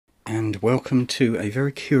and welcome to a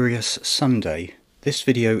very curious Sunday. This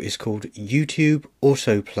video is called YouTube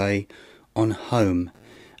Autoplay on Home,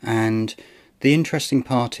 and the interesting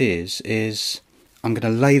part is I'm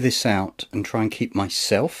going to lay this out and try and keep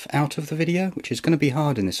myself out of the video, which is going to be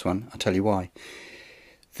hard in this one. I'll tell you why.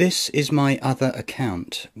 This is my other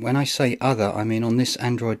account. When I say other, I mean on this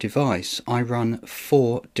Android device I run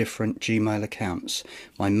 4 different Gmail accounts.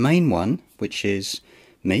 My main one, which is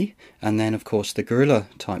me, and then of course the Gorilla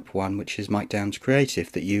type one, which is Mike Downs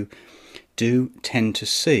Creative, that you do tend to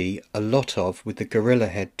see a lot of with the gorilla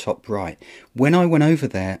head top right. When I went over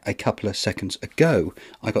there a couple of seconds ago,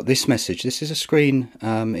 I got this message. This is a screen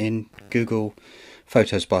in Google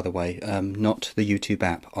Photos, by the way, not the YouTube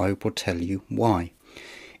app. I will tell you why.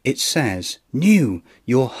 It says, new,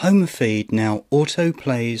 your home feed now auto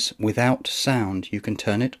plays without sound. You can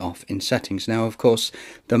turn it off in settings. Now, of course,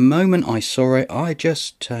 the moment I saw it, I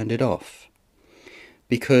just turned it off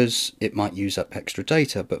because it might use up extra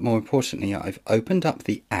data. But more importantly, I've opened up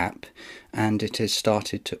the app and it has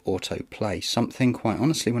started to auto play. Something, quite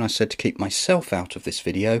honestly, when I said to keep myself out of this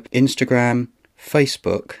video, Instagram,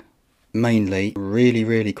 Facebook, mainly,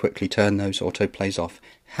 really quickly turn those autoplays off.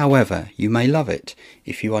 However, you may love it.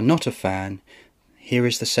 If you are not a fan, here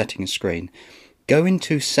is the settings screen. Go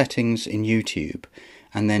into settings in YouTube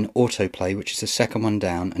and then autoplay, which is the second one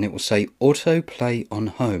down, and it will say autoplay on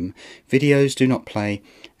home. Videos do not play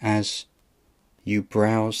as you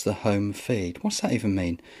browse the home feed. What's that even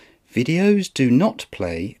mean? Videos do not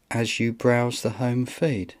play as you browse the home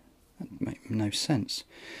feed. That makes no sense.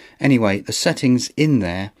 Anyway, the settings in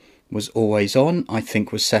there was always on, I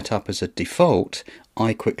think was set up as a default.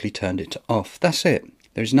 I quickly turned it to off. That's it.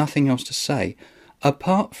 There's nothing else to say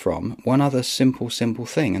apart from one other simple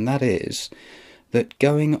thing, and that is that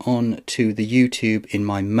going on to the YouTube in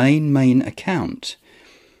my main account,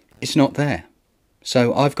 it's not there.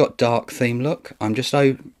 So I've got dark theme look. I'm just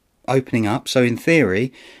opening up. So in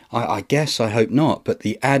theory, I guess, I hope not, but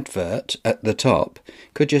the advert at the top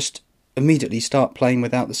could just immediately start playing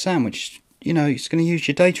without the sound, which, you know, it's going to use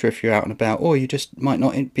your data if you're out and about, or you just might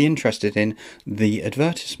not be interested in the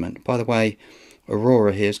advertisement. By the way,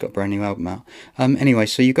 Aurora here's got a brand new album out. Anyway,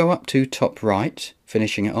 so you go up to top right,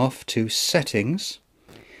 finishing it off, to settings,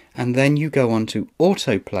 and then you go on to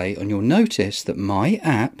autoplay, and you'll notice that my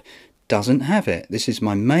app doesn't have it. This is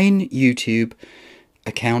my main YouTube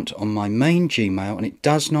account on my main Gmail, and it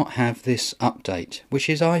does not have this update, which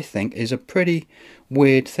is, I think, is a pretty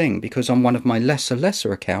weird thing, because on one of my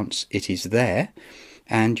lesser accounts it is there,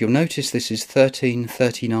 and you'll notice this is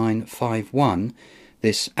 13.39.51,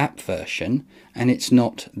 this app version, and it's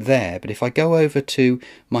not there. But if I go over to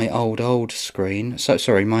my old screen,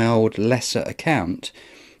 my old lesser account,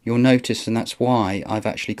 you'll notice, and that's why I've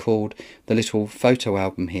actually called the little photo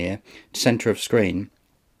album here center of screen,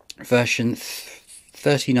 version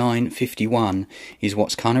 39.51 is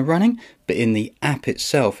what's kind of running, but in the app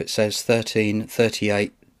itself it says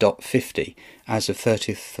 13.38.50 as of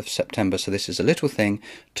 30th of September. So this is a little thing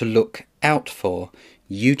to look out for.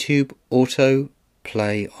 YouTube Auto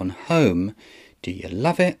Play on Home. Do you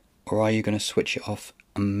love it, or are you going to switch it off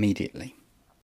immediately?